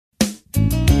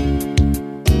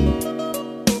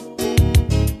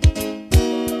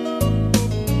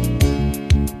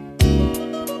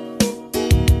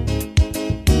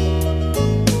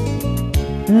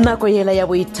nako yela ya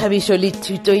boithabišo le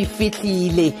thuto e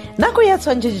fitlhile nako ya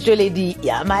tshwantšhetšweledi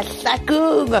ya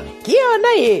mahlakong ke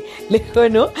yona ye le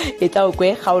kgono e tla o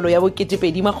kwe kgaolo ya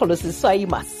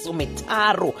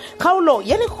bo2,230 kgaolo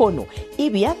ya lekgono e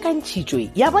beakantšhitšwe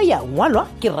ya ba ya ngwalwa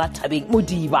ke Rathabeng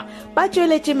Modiba ba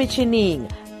tšweletše metšhineng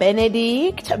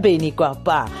Benedict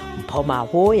Benikwapa Mphoma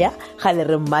Boya gale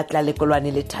re mmatla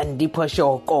lekolwane le Thandipho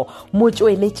Shoko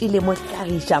motsweletši le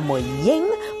mohlagiša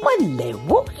moyeng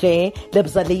Moleboge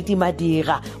lebza Lady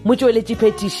Madira motsweletši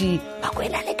phetiši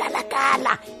bakwena le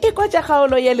kalakala e kwa tša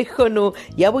kgaolo ya lekgono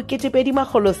ya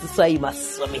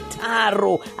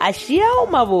bo2,230 a šiao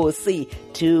mabose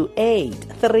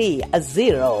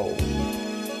 2830.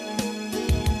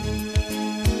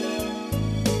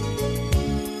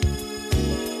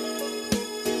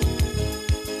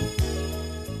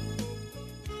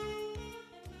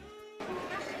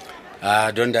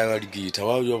 Don't die with guitar.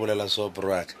 Why you bolela so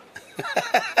proud?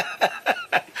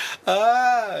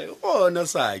 No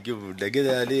sa ke bula ke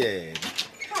dale.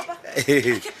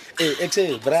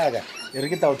 Etse braga. Re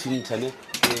ke tao thintane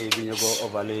binyo go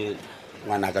ovale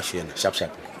ngwana ka shena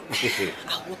sharp.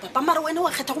 Papa mara wena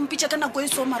wa kgetha go mpitša ka nako e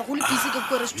so mara go le busy ke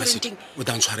go restauranting. O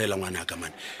tla ntshwarela ngwana ka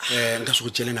man. Nka se go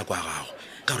tšele nako ya gago.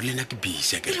 Ka re lena ke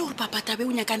busy ke. Ile o papa tabe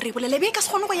o nyaka nre bolele be ka se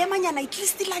gone go ya manyana at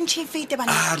least lunch e fete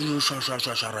bana. Shwa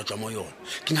tswa mo yona.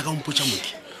 Ke nyaka mpotša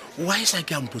motho. Why sa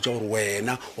ke mpotša gore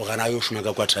wena o gana yo shuma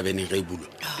ka kwa thabeng ge e bulwa?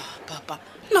 Papa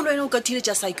nna lo wena o ka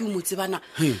thiletša sa ke o motse bana.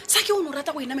 Sa ke o no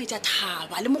rata go ena maetša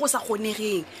thaba le mo go sa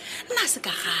kgonegeng. Nna se ka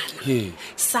gana.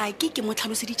 Sa ke mo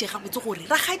tlhaloseditše ga botse gore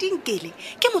ragadinkele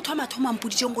ke motho a mathomo a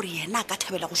mpoditšeng gore yena ka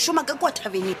thabela go shuma ka kwa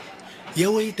thabeng.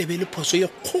 Yeo e tebele phoso ye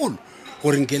kgolo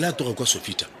gore nkele a toga kwa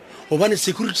Sofia. Gobane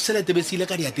security sele tebe se ile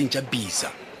ka diateng tša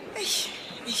bisa.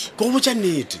 Go botša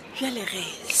nnete. Bjale ge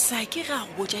sa ke ga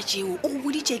go botša tšeo o go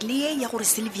boditše le ye ya gore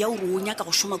Sylvia o re o nyaka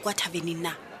go šoma kwa thabeng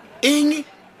na. Eng?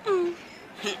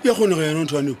 Ya gone ga yana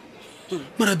ntho aneo.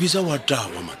 Mara bisa wa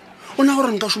taba man. O na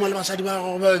gore nka šoma le basadi ba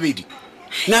gago ba babedi.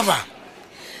 Never.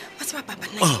 Wa tseba papa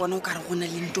nna ke bona o ka re go na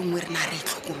le ntho nngwe re na re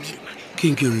itlhokomele man. Ke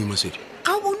eng ke yone masedi?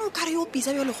 Ka o bona o ka re yo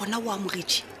bisa bjale gona o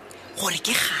amogetše gore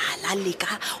ke gala le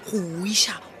ka go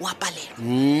wiša wa palela.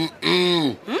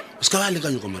 O ska ba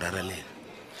lekanye go moraralela.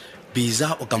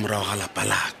 Bisa o ka morago ga lapa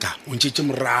laka o ntšhetše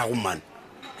morago man.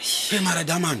 He mara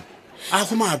daman a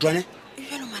go matwane.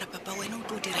 Bjalo mara papa wena o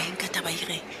tlo dira eng ka taba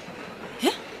ege?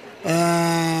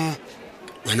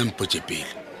 Wena mpotše pele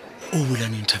o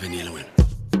bulaneng thabeng ele wena?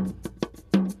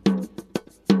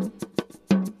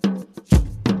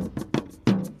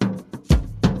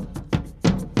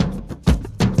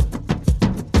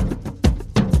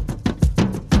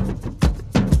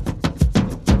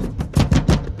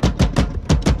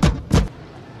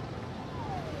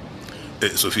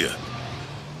 Sofia,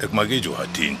 ek magejo ha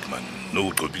think man, no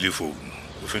uqopile phone.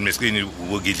 Ufeni meskini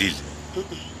ubogilile.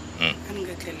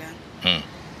 Aningakela.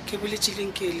 Ke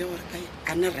boletšileng ke le gore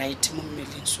ana right mo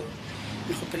mmeleng so.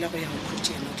 Ne gopela go ya go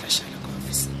khutse ena o tla shala ka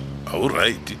office. All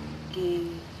right.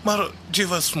 Mara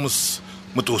Jivas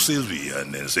muto Sylvia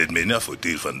and said many for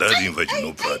deal van that invite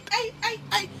no prat.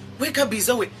 Ai. We ka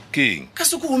biza we. King. Ka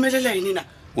se go humelela ene na.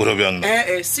 O ra bjang na?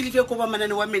 Sylvia go ba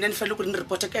manane wa mina ne fela go re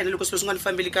report ka ene le go se ngwana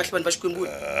family ka hle bana ba xikwembu.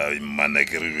 Ai mana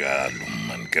ke re bjalo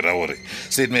man ke ra gore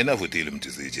said many for deal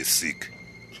mtse sick.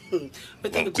 Ba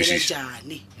tla go tsela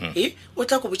jane. O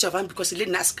tla go botsa van because le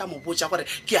nna se ka mo botsa gore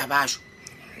ke a bajo.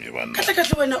 Ka tla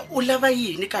wena o lava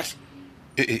yini ka hle?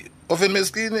 Often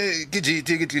meskini ke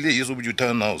jiti ke tlile yeso bu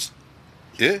town house.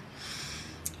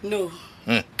 No.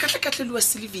 Ka tla le wa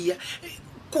Sylvia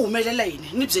ko umelela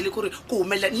yini ni byele gore ko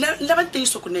umelela lava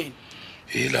ntiyiso kunene.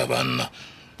 La bana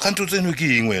kanto tseno ke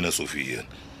eng wena Sofia?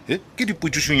 Ke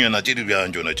dipotšošonyana tše di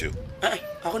bjang tšona tšeo?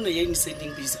 Ga gona ye ni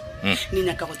sending bisa. Ni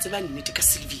nyaka go tseba nnete ka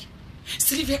Sylvia.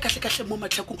 Sylvia ka hle mo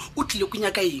matlhakong o tlile go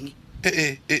nyaka eng?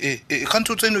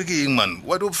 Kanto tseno ke eng man?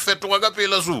 Wa do fetoga ka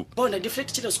pela so. Bona di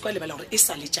flat tšela se kwa lebala gore e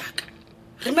sa le tšaka.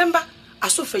 Remember a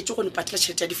so fetše go ne patla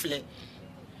tšhelete ya di flat.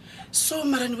 So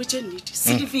marani we nnete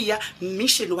Sylvia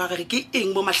mission wa gare ke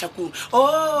eng mo mahlakong.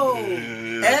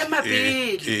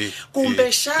 Mapele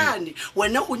kumbeshane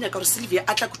wena o nyaka gore Sylvia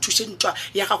a tla go thushe ntwa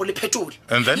ya gago le phetole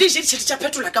le je tšhelete tša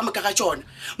phetola ka moka ga tsona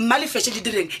mmale fetše le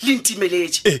direng le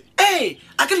ntimeletše a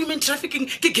ka human trafficking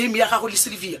ke game ya gago le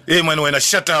Sylvia. Man wena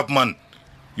shut up man,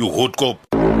 you hot cop.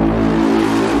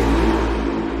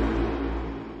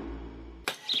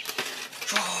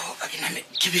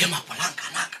 Ke be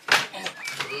mapolanka naka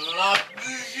la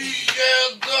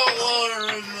pishega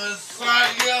gore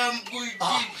mesaya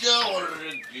mpuitše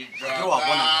gore ke tša wa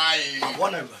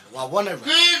bona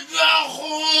ke tša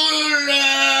gole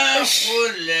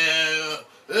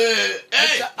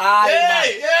Hey,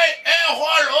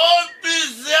 holo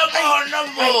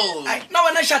mo. na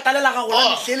wena shatalela ga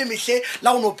gona mehle le mehle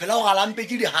la go no phela go galampe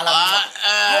ke di hala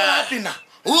ga pina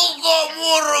O go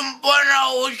mo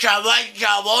mpona o chaba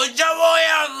ya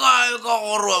kae ka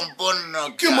gore mpona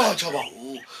ke ma tšhaba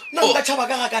na nka tšhaba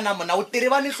ka ga kana mona o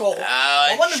terebane hlogo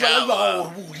wa bona jwala jwa ga gore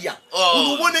bulia o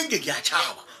no boneng ke a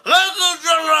tšhaba ga ke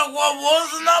tsela kwa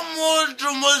bosna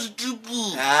motho mo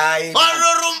stipu ai ga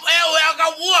re o ya ka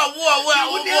bua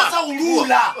o ne sa go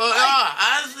lula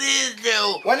a se tle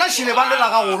wena shile ba lela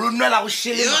ga gore o nwela go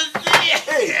shele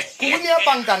go ne ya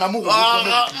pankana mo go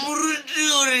moruti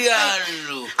o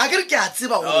rialo a ke re ke a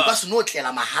tseba gore ba se no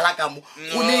tlela mahala ka mo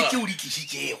go ne ke o di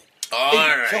tlisitsego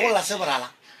se go la se borala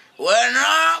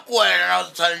wena o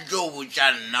tshwanetse o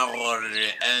botša nna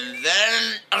gore and then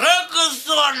ge ke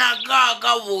sona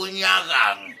ka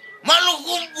bonyakang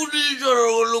malokompoditse gore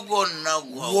o le ko nna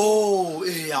wo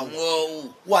ea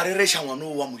wa re reša ngwane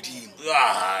o wa modimo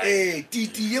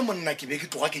titi ye monna ke be ke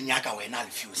tloga ke nyaka wena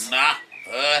alfios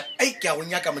ai ke a go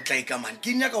nyaka motlaika mane ke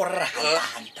nyaka gore re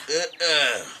hanta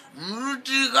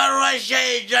moruti ka re wa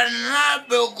šaetša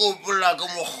nnape kopola ke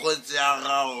mokgotsi ya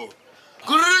gago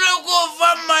ke rile ko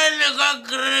fa maele ka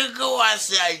kereke wa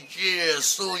se a tšee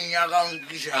so nyakang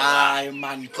kiša ai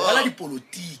man tlogela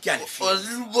dipolotiki a o se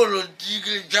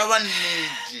dipolotiki tša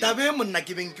bannete tabe monna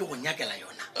ke beng ke go nyakela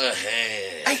yona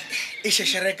ai e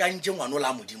šešerekantše ngwane o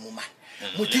la modimo mane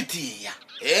mothetheya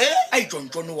ai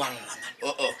tsontsono wa lla mane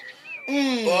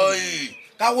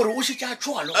ka gore o šetše a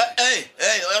tšhoga le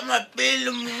ema pele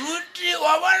moruti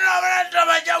wa bona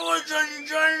taba tša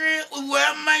botsontsone o bua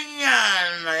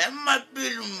manyana ema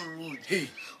pele moruti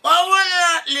wa bona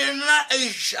lena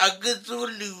a ke tsebo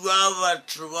le bua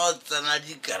batho ba o tsena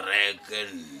dikereke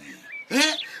le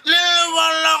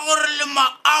lebala gore le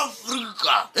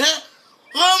maafrika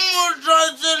ga motho a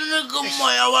tsene ke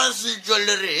moya wa setšo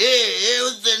le re o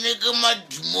tsene ke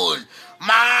madimone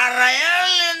mara ya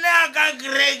lene a ka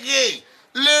kerekeng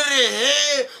le re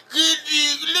ke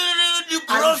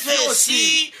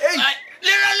di-prophecy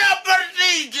le na le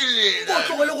apartheid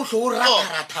tlogele go tlo o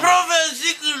rataratha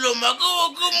prophecy ke loma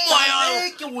ke moya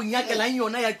ke go nyakelang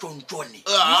yona ya tsonttsone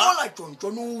mola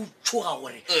tsonttsone o tshoga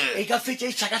gore e ka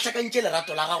fetša e tlhakatlhakantše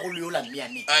lerato la gago le yo la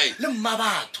mmeane le mma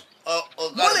batho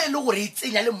mola e le gore e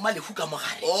tsenya le mma lehu ka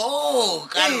mogare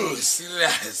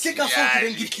ke ka fao ke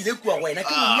beng ke tlile kua go wena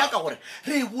ke go nyaka gore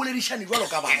re e boledišane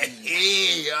jwalo ka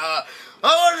banna a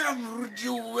bona moruti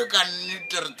oe ka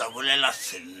nnete re tabolela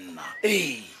senna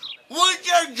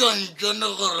botša jontsone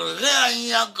gore ge a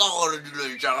nyaka gore dilo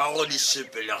tša gago di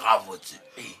sepele gabotse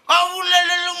a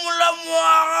bolele le molamo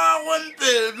wa gagwe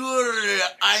mpedi gore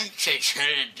a ntšhe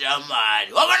tšhelete ya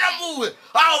madi wa bona moe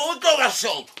o tlo ba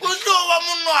seo o tlo ba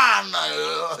monwana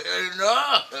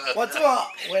wa tseba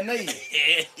wena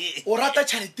o rata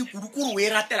tšhalete kudu kore o e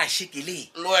ratela shekeleng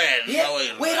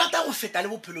o e rata go feta le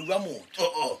bophelo jwa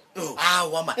motho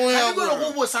aama ga ke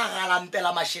go bosa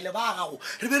galampela mašele ba gago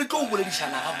re be re tlo o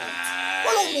boledišana ga botse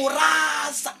ola o mo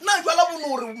rasa nna jwala bone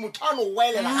gore motho a no o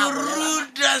elela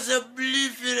moruta se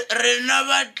believe rena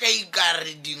ba tla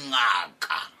ikare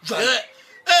dingaka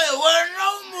wena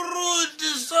o moruti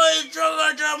so e tšoka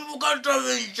tšambo ka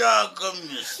tabeng jaaka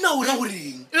mes na o ra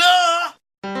goreng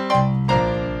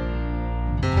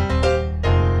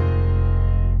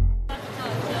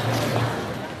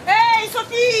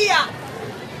Sofia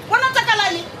bona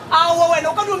Takalani awa wena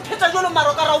o ka di mphetsa jalo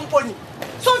maro ka raompone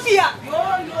Sofia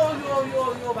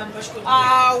yo bana ba shikwe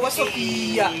awa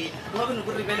Sofia wa bone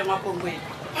go rebele ngwa pongwe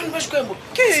bana ba shikwe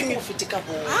ke eng go fete ka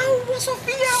bo awa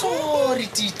Sofia sorry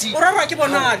titi o rarwa ke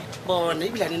bonale bona e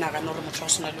bilane na ga no re motho wa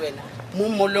sona le wena mo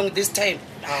molong this time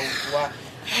awa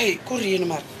hey go re ene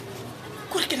mara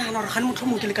kore ke nagana gore gane motlho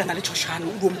mongwe ke le kana le tshošane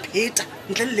o dompheta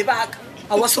ntle le lebaka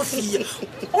awa Sofia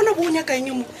ona bo nyaka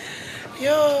eng mo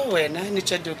yo wena ni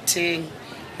tša docteng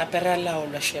gape re a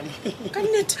laolwa shem ka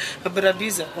nnete gape ra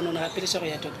bisa go nona gapeletša go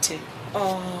ya docteng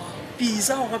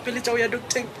bisa go gapeletša go ya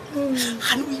docteng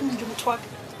gane o imile motho wa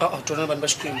ka tona bane ba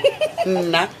sekwemo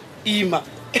nna ima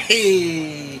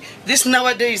this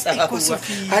nowadays a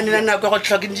nena nako ya go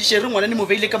tlhokedišere ngwana ne mo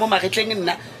beile ka mo magetleng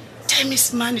nna time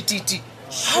is money titi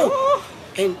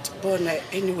and bona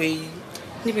anyway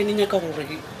ne be ne nyaka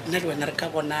gore nna le wena re ka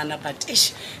bonana but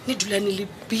ne dulane le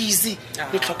busy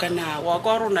le tlhoka nako wa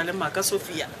kwa rona le maaka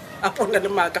Sofia a pona le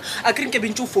maaka a ke reng ke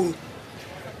bentse o phone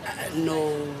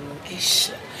no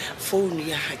phone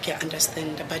ya ha ke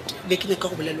understand but be ke ne ka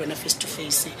go bolela le wena face to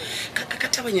face ka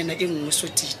tabanyana e nngwe so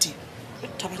titi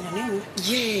tabanyana e nngwe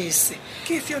yes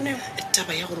ke fione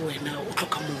taba ya gore wena o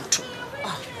tlhoka motho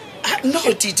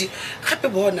no titi gape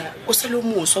bona o sa le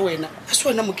moswa wena a se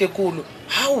wena mokekolo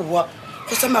haowa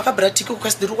go tsamaya ga bratiki go ka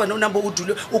se dire gone o nabo o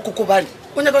dule o kokobane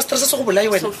o nyaka stress se go bolae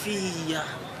wena Sofia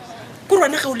gore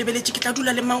wena ga o lebeletse ke tla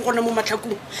dula le mang gona mo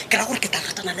matlhakong ke ra gore ke tla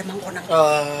ratana le mang gona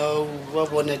wa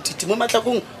bona Titi mo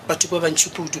matlhakong batho ba bantši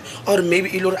kudu or maybe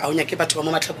e le gore a o nyake batho ba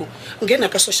mo matlhakong ngena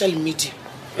ka social media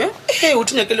o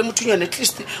thunyakele mothunyana at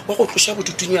least wa go tloša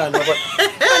bodutunyana wa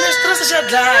bona stress se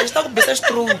dla se ta go besa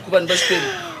stroke bana ba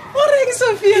spele oreng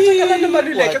Sofia Takalani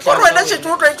Maluleke gore wena tšhe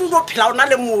o tlwaetse o phela ona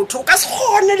le motho o ka se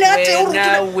gone le ate o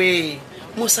na we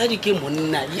mosadi ke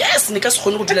monna yes ne ka se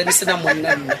gone go dula le sena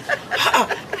monna nna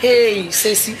hey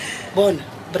sesi bona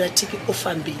bratiki o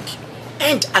fambile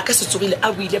and a ka se tsogile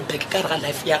a buile back ka ra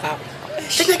life ya gago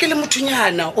tlanyakele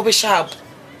mothunyana o be sharp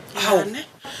ane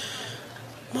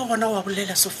mo gona wa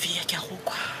bolela Sofia ke a go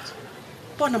kwa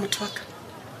bona motho wa ka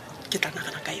ke tla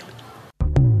nagana ka yona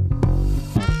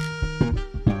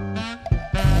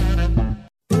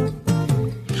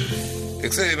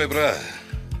Ekse my bra.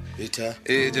 Eta.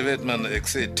 Je vet man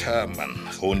ekse ta man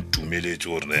gewoon tumeletse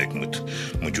gore na ek moet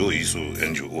jo iso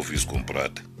en jo office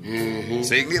komprat.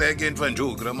 Sê ngire ke ntwa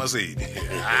njo grama sedi.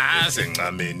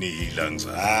 Senqameni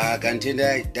ilangza. Kanti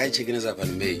da chikineza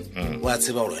pan May. Wa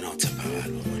tseba gore wena o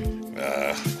tshepagalo.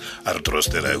 A re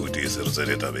trostela go di se re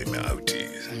tseleta be me auti.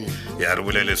 Ya re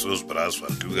bolele sos bras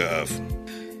van tuga.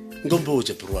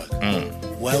 Ngomboje pruaka.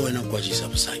 Wa wena kwa jisa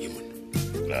busaki mo.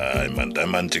 Ai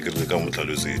man tikere ka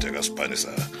motlhalosetse ka Spanish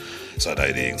sa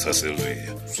dining sa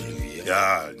Sylvia.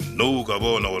 Ya no ka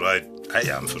bona right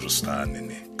I am frustane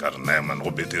ne karna man go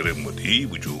betere modi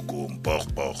bujuko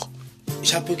mpogpog.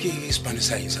 Shapo ke Spanish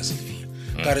sa Sylvia.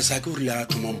 Ka re sa ke uri la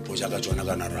thoma mpoja ka tsona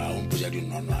kana ra o mpoja di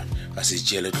nonwana ka se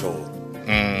tšele tlo.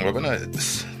 Wa bona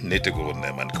nete go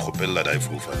nna man khopella dai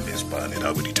fufa me Spanish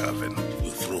na bo di tavern.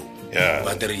 Fro. Ya.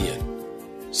 Bateria.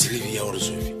 Sylvia or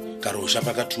Sofia. Karo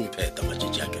shapa ka trumpeta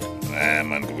majijake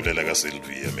man go bulela ka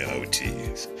Sylvia me auti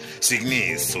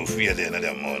signi Sofia le na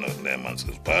le mona le man se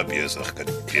papi sa ka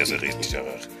pieza retja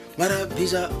mara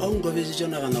visa on go visa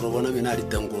jona kana ro bona bena di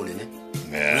tangole ne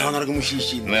na ona re mo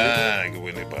shishi na ke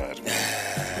bone bar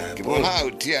ke bona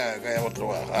auti ka ya botlo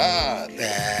wa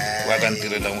wa ka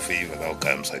ntirela mo favor ka o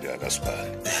kamsa dia ka spa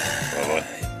wa bona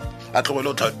a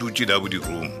tlogelo tha dutsi da bo di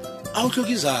room a o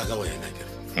tlokiza ka wena ke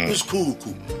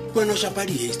usikhukhu kwena shapa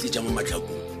di haste ja mo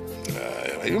matlhakong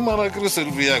ai mara ke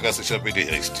Sylvia ka se shapa di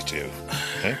haste tšeo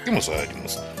ke mosadi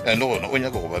no o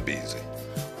nyaka go ba busy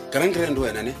karang grand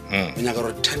wena ne o nyaka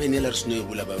gore thabenela re seno e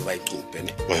bula ba iqope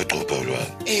ne wa iqopa lwa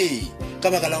ka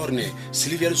baka la gore ne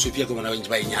Sylvia le Sofia ke bona ba ntse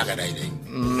ba inyaka daileng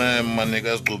ne mane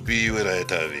ka sqopiwe ra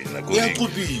etavena go ya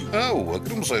qopiwe wa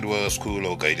ke mosadi wa school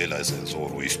o ka ile license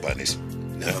or Spanish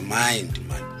never mind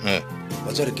man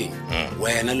what's your king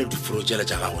wena le difrojela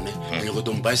tša gago ne le go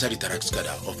tombaisa di tracks ka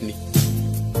da of me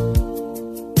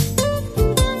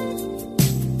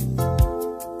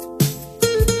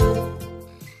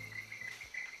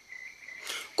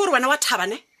gore wena wa thaba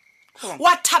ne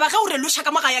wa thaba ga o re losha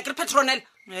ka mogaya ke petronel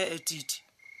Titi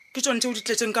ke tsone tšeo di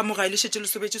tletseng ka mogae le šetse le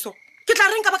sobetse so ke tla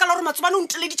reng ka baka la gore matsobane o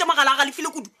nteleditše mogala a ga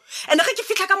lefile kudu ande ge ke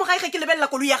fitlha ka mogae ge ke lebelela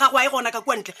koloi ya gago a e gona ka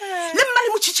kwantle le mma le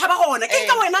motšhitšha ba gona ke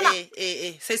ka wena na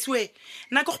sesiwe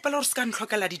nna ke gopela gore se ka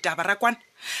ntlhokela ditaba ra kwana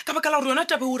ka baka la gore yona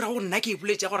tabe o ra go nna ke e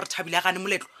boletse gore Thabile a gane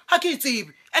moletlo ga ke e tsebe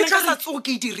ene ka sa tsogo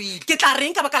ke e dirile ke tla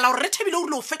reng ka baka la gore re Thabile o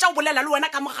rile o fetša o bolela le wena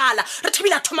ka mogala re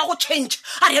Thabile a thoma go change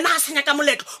a re yena a senya ka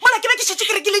moletlo mola ke be ke šetse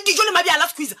ke rekile dijo le mabjala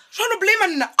squeezer jalo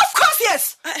blame nna of course yes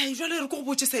jalo re ko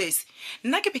go botse sese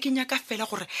nna ke be ke nyaka fela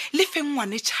gore le fe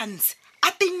ngwane chance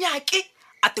a te nyake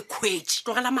a te khwetše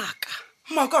tlogela maaka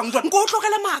makang jwa nko o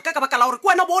tlogela maaka ka baka la gore ke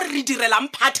wena bo re direlang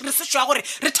party re sešwa gore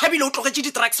re Thabile o tlogetse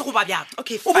di-drugs go ba bjang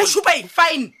okay o bo šupeng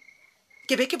fine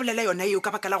ke be ke bolela yona eo ka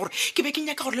baka la gore ke be ke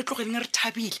nyaka gore le tlogeleng re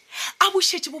Thabile a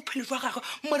bošetse bophelo jwa gagwe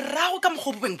morago ka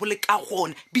mokgwa bobeng bo le ka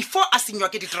gona before a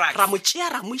senywa ke di-drugs ra mo tšea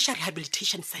ra mo iša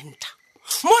rehabilitation center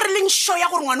mo re leng sho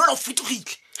ya gore ngwane ola o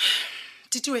fetogile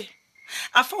titiwe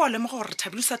a fa wa lemoga gore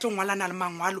Thabile sa tlo ngwalana le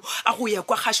mangwalo a go ya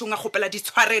kwa kgašong a gopela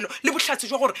ditshwarelo le bohlatse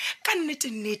jwa gore ka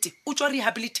nnete o tswa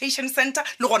rehabilitation center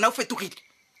le gona o fetogile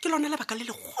ke lona lebaka le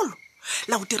legolo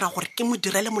la go dira gore ke mo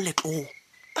direle moletlong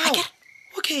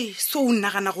okay so o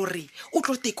nnagana gore o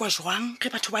tlo tekwa jwang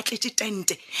ge batho ba tletse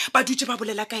tente ba dutse ba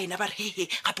bolela ka ena ba re hehe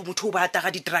gape motho o ba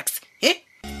ataga di-drugs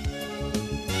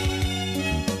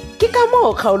ke ka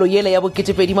moo kgaolo yele ya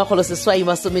bo2edimagoloseswai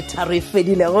masometharo e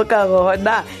fedilego ka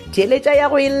gona theeletša ya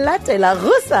go e latela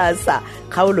go sasa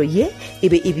kgaolo ye e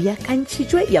be e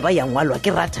beakantšhitšwe ya ba ya ngwalwa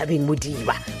ke Rathabeng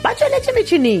Modiba. Ba tšweletše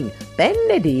metšhineng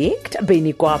Benedict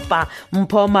Benikwapa,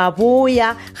 Mpho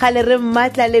Maboya, gale re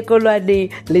mmatla lekolwane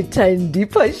le Thandi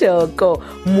Phoshoko,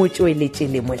 motšweletši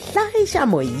le mohlagiša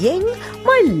moyeng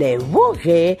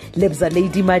Moleboge Lebza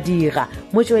Lady Madira,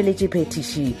 motšweletši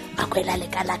phetiši Makwela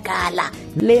Lekalakala,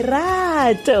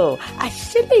 Lerato a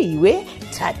šheliwe.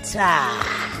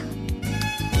 Tata.